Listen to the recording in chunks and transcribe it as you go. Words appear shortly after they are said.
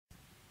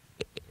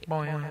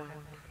Boy.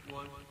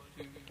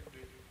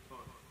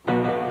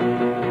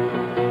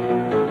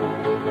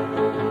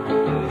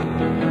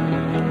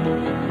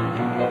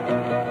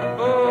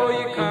 Oh,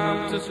 you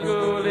come to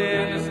school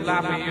in a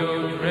sloppy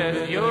old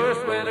dress. Your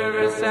sweater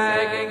is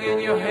sagging and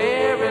your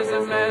hair is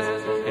a mess.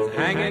 It's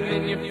hanging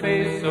in your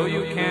face so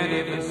you can't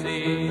even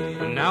see.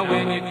 And now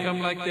when you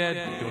come like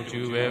that, don't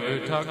you ever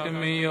talk to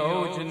me,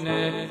 oh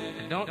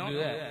Jeanette. Don't do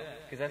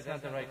that, because that's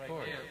not the right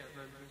chord.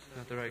 It's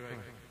not the right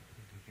chord.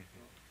 Okay.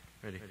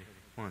 Ready?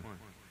 1,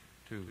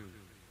 2,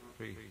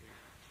 3,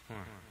 4.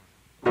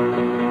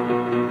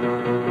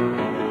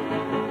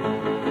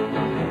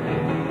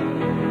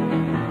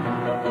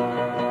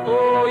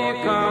 Oh, you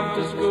come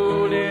to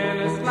school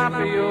in a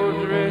sloppy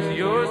old dress.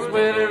 Your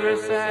sweater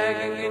is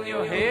sagging and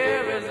your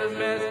hair is a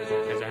mess.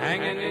 It's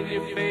hanging in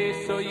your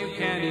face so you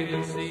can't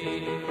even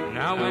see.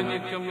 Now when you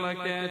come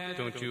like that,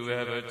 don't you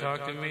ever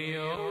talk to me,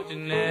 oh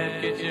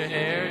Jeanette, get your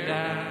hair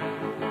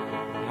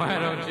done. Why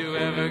don't you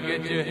ever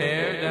get your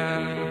hair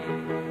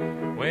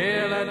done?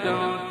 Well, I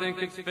don't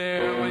think it's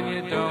fair when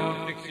you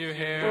don't fix your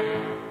hair.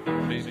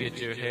 Please get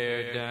your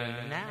hair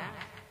done now.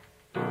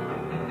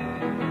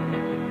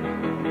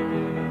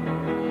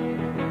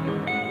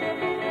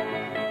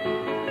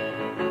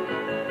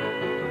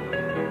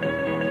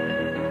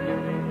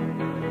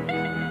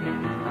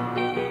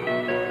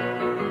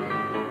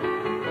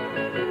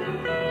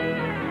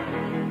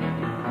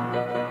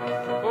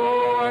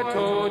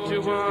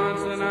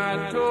 Once and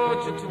I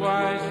told you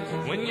twice,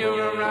 when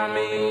you're around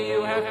me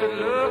you have to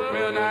look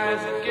real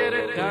nice. Get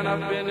it done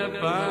up in a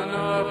bun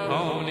or a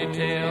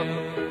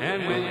ponytail,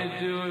 and when you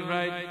do it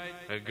right,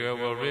 a girl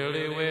will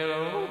really will.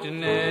 Oh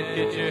Jeanette,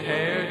 get your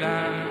hair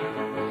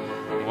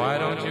done. Why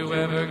don't you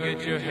ever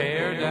get your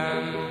hair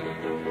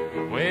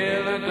done?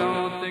 Well, I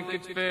don't think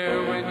it's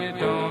fair when you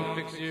don't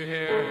fix your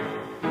hair.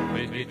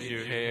 Please get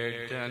your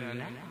hair done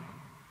now.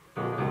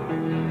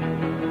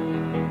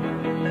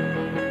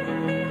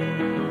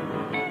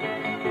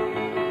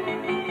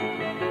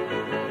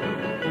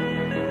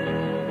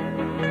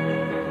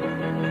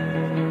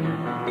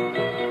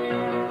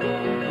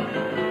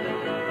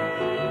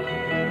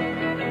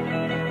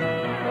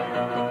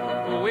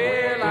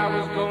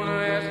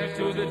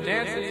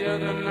 Dance the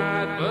other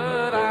night,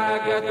 but I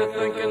got to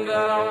thinking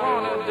that I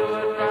wanna do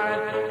it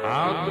right.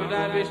 How could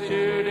I be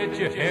sure that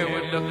your hair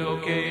would look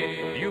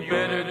okay? You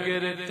better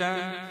get it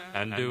done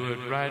and do it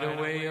right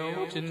away.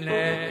 Oh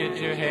Jeanette, get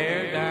your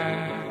hair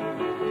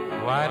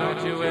done. Why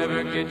don't you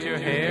ever get your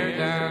hair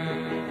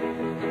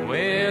done?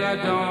 Well, I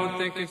don't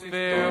think it's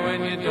fair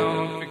when you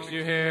don't fix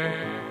your hair.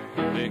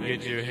 Please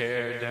get your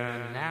hair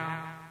done now.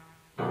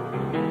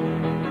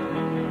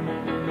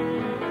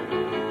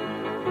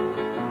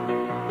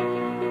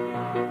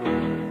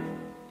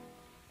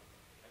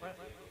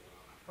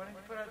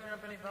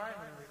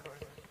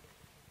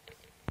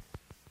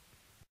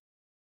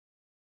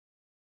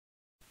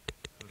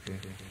 Okay.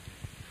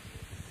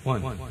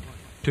 1,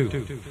 2,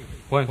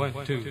 1,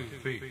 2,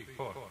 3,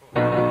 4.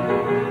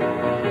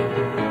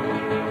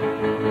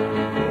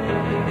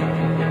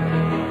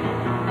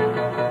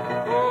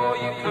 Oh,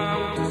 you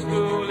come to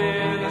school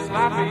in a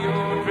sloppy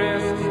old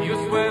dress. Your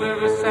sweater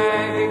is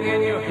sagging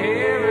and your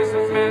hair is a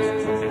mess.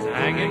 It's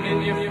hanging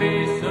in your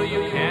face so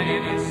you can't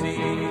even see.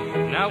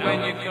 Now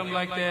when you come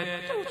like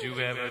that, don't you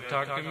ever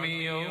talk to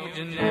me, oh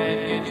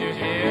Jeanette, get your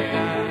hair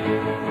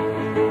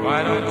done.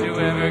 Why don't you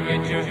ever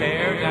get your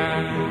hair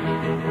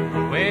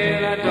done?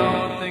 Well, I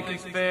don't think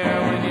it's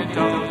fair when you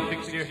don't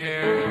fix your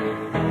hair.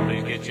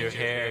 Please get your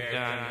hair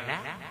done now.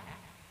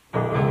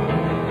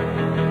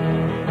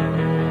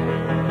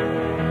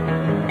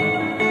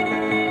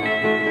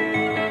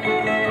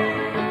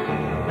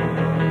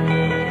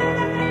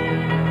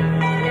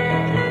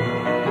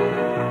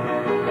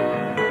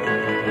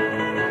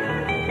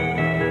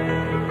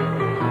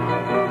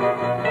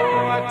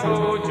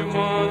 Told you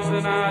once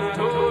and I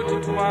told you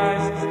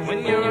twice,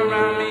 when you're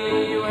around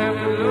me you have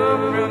to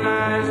look real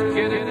nice.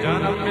 Get it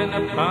done up in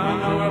a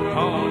bun or a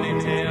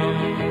ponytail,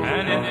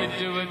 and if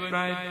you do it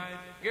right,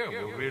 girl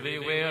will really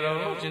well.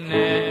 Oh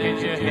Jeanette, get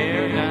your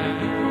hair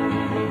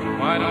done.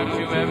 Why don't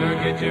you ever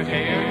get your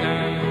hair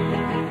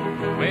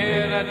done?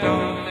 Well, I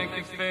don't think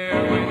it's fair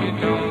when you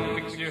don't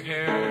fix your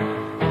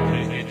hair.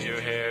 Please get your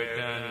hair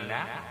done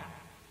now.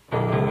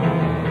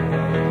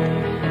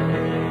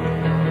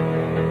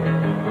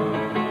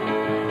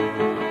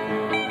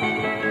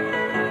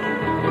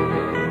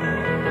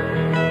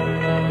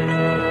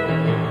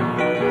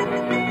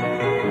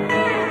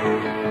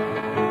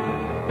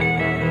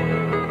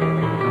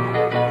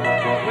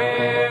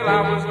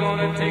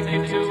 Take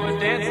you to a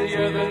dance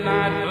the other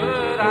night,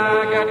 but I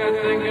got to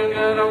thinking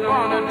that I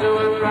wanna do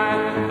it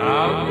right.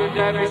 How could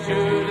I be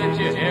sure that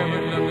your hair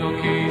would look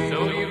okay? So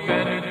you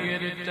better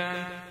get it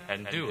done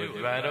and do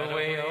it right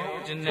away.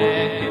 Oh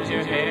Jeanette, get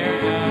your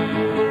hair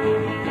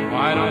done.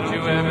 Why don't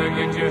you ever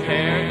get your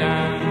hair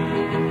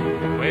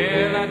done?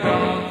 Well, I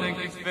don't think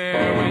it's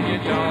fair when you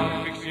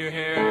don't fix your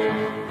hair.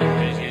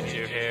 Please get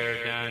your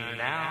hair done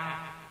now.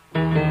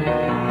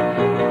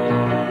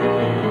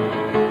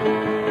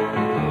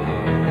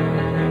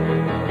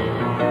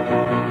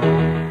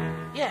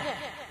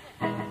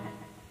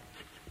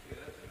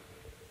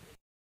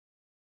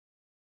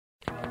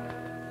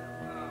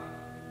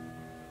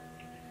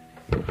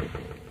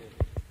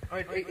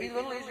 Wait, a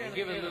little easier.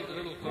 Give it a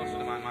little closer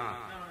to my mouth.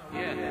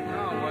 Yeah,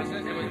 no, it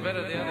wasn't. It was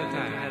better the other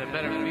time. I had a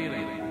better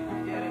feeling.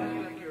 Yeah, it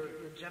was like you're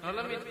jumping. No,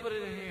 let me put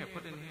it in here.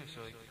 Put it in here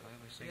so I can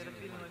sing. I had a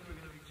feeling like you're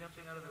going to be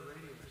jumping out of the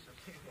radio or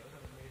something.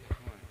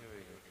 Come on, here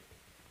we go.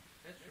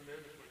 That's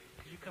tremendous.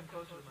 Could you come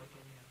closer to my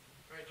can?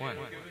 One.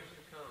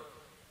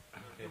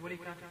 What do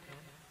you count to 10?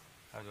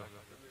 I'll go.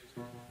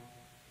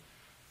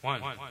 1,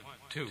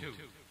 2,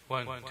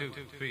 1, 2,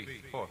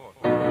 3, 4.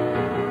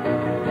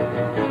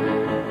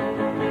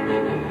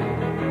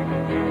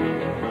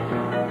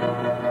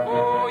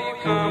 Oh, you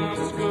come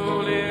to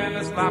school in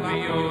a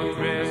sloppy old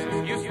dress.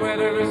 Your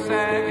sweater is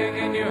sagging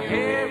and your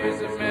hair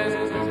is a mess,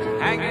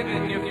 hanging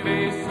in your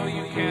face so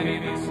you can't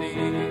even see.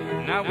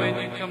 Now when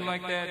you come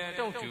like that,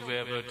 don't you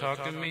ever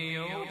talk to me.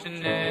 Oh,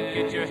 Jeanette,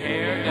 get your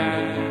hair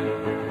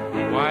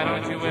done. Why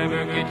don't you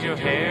ever get your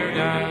hair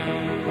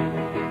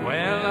done?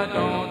 Well, I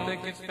don't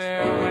think it's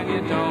fair when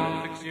you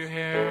don't fix your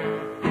hair.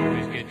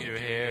 Please get your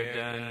hair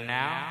done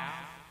now.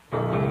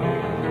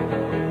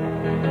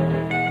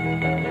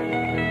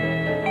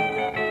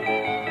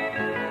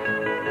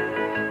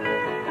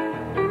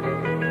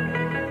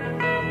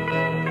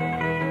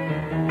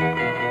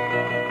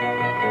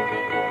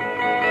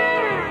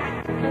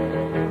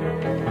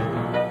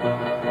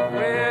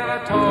 Well,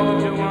 I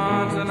told you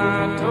once and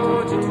I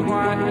told you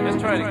twice.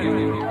 Let's try it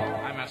again.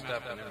 I messed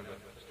up a little bit.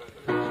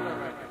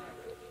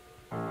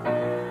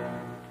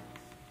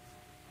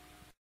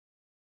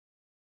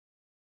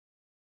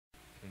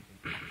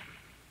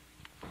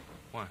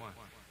 One,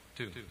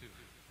 two,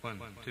 1,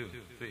 2,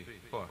 3,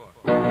 4.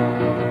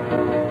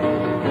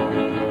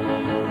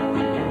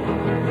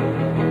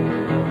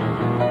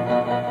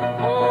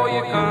 Oh,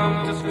 you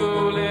come to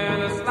school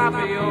in a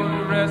sloppy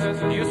old dress.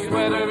 Your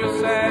sweater is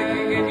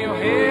sagging and your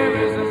hair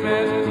is a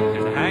mess.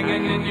 It's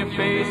hanging in your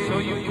face so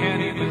you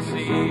can't even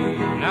see.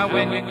 Now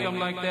when you come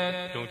like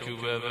that, don't you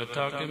ever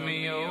talk to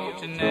me. Oh,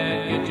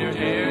 Jeanette, get your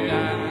hair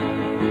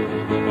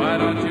done. Why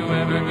don't you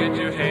ever get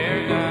your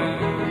hair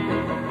done?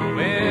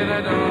 Well,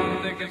 I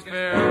don't think it's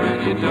fair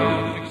when you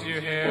don't fix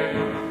your hair.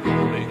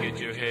 Please get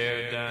your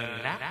hair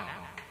done now.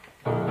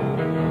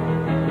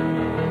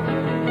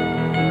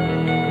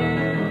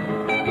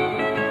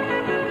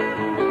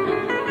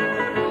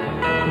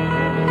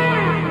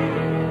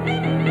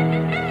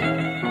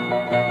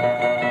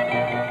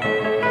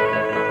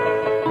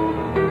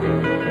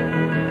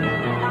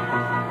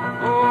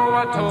 Oh,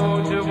 I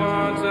told you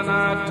once and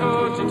I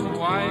told you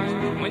twice.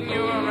 When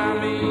you're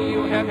around me,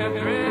 you have to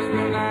dress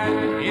real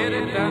nice. Get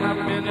it done up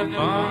in a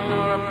bun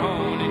or a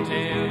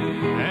ponytail.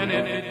 And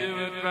if you do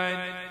it right,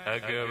 a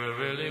girl will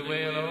really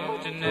wail. Oh,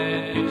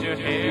 Jeanette, get your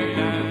hair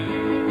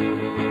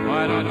done.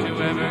 Why don't you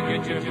ever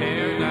get your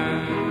hair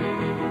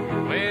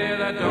done?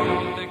 Well, I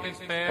don't think it's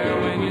fair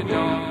when you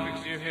don't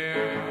fix your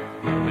hair.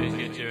 Please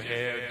get your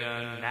hair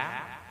done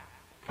now.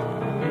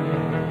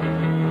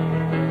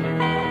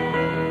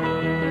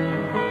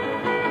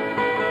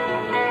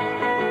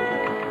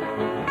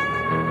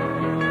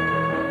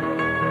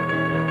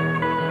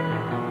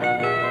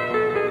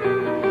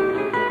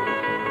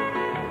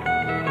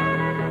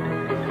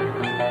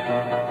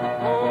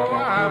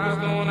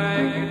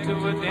 To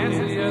a dance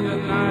the other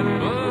night,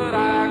 but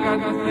I got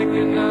to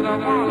thinking that I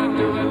wanna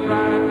do it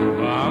right.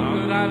 Well, how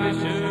could I be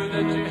sure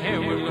that your hair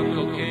would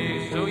look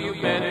okay? So you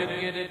better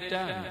get it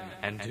done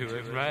and do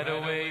it right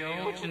away.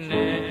 Oh,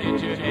 Jeanette,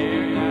 get your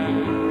hair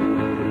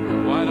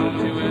done. Why don't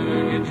you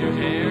ever get your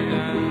hair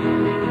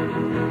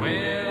done?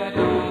 Well, I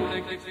don't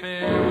think it's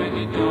fair when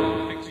you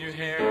don't fix your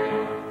hair.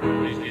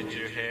 Please get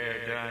your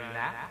hair done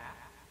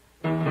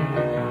now.